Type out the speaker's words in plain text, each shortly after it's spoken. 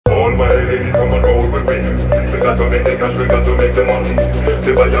my ladies, come on roll with me. We got to make the cash, we got to make the money.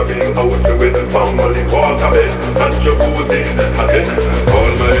 To buy a big house, we with the family. Water bed, and jacuzzi, again.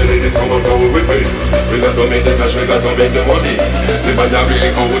 All my ladies, come on roll with me. We got to make the cash, we got to make the money. To buy a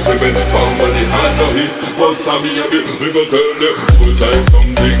big house, we with the family. And now he wants to be a bit, we go tell them. Full time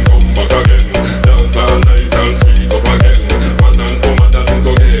something, come back again. Dance all nice and sweet up again. Man and woman dancing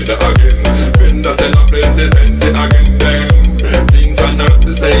together again. Vendor sell a plenty sense again. Things are not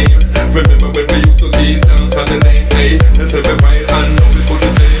the same. Remember when we used to keep dance on the lane, hey? Let's have a while and now we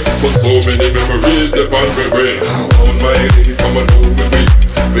couldn't play. But so many memories that on my brain. All my ladies come and roll with me.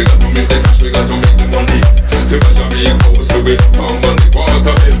 We got to make the cash, we got to make the money. To buy a big house, we found money,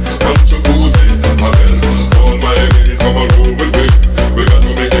 water bill, and jacuzzi, again. All my ladies come and roll with me. We got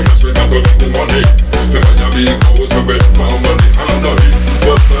to make the cash, we got to make the money. To buy a big house, we found money, and now he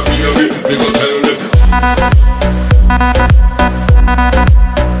wants to be a bit, we go tell them.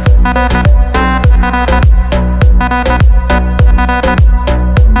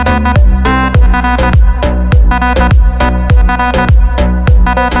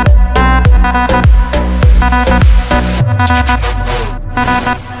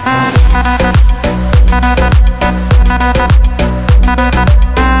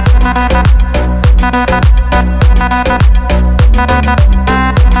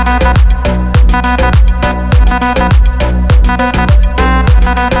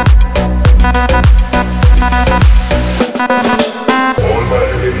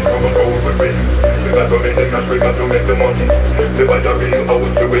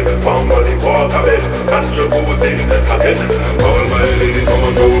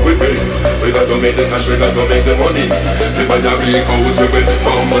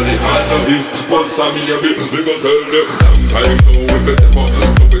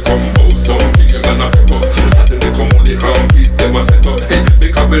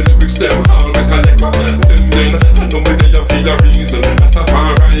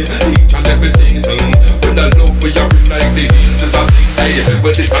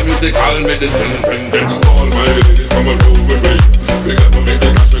 Medicine, all my ladies come and roll with me. We got to make the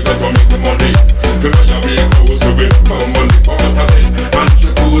cash, we got to make the money. To buy a big house, we found money, water bill, and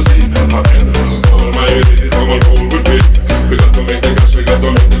jacuzzi, again. All my ladies come and roll with me. We got to make the cash, we got to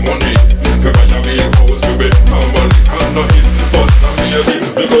make the money. To buy a big house, we found money, and no hit, but some baby,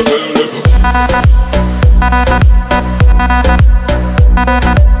 we go tell them.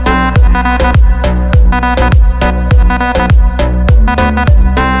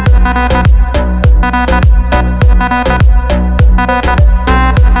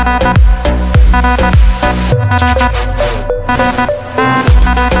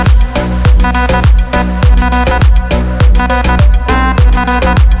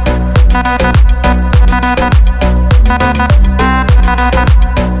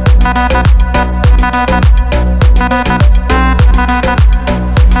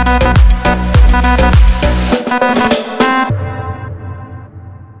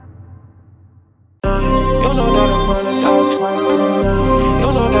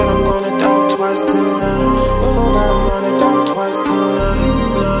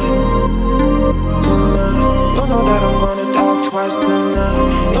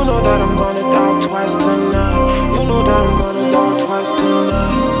 You know that I'm gonna die twice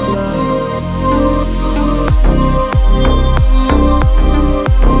tonight.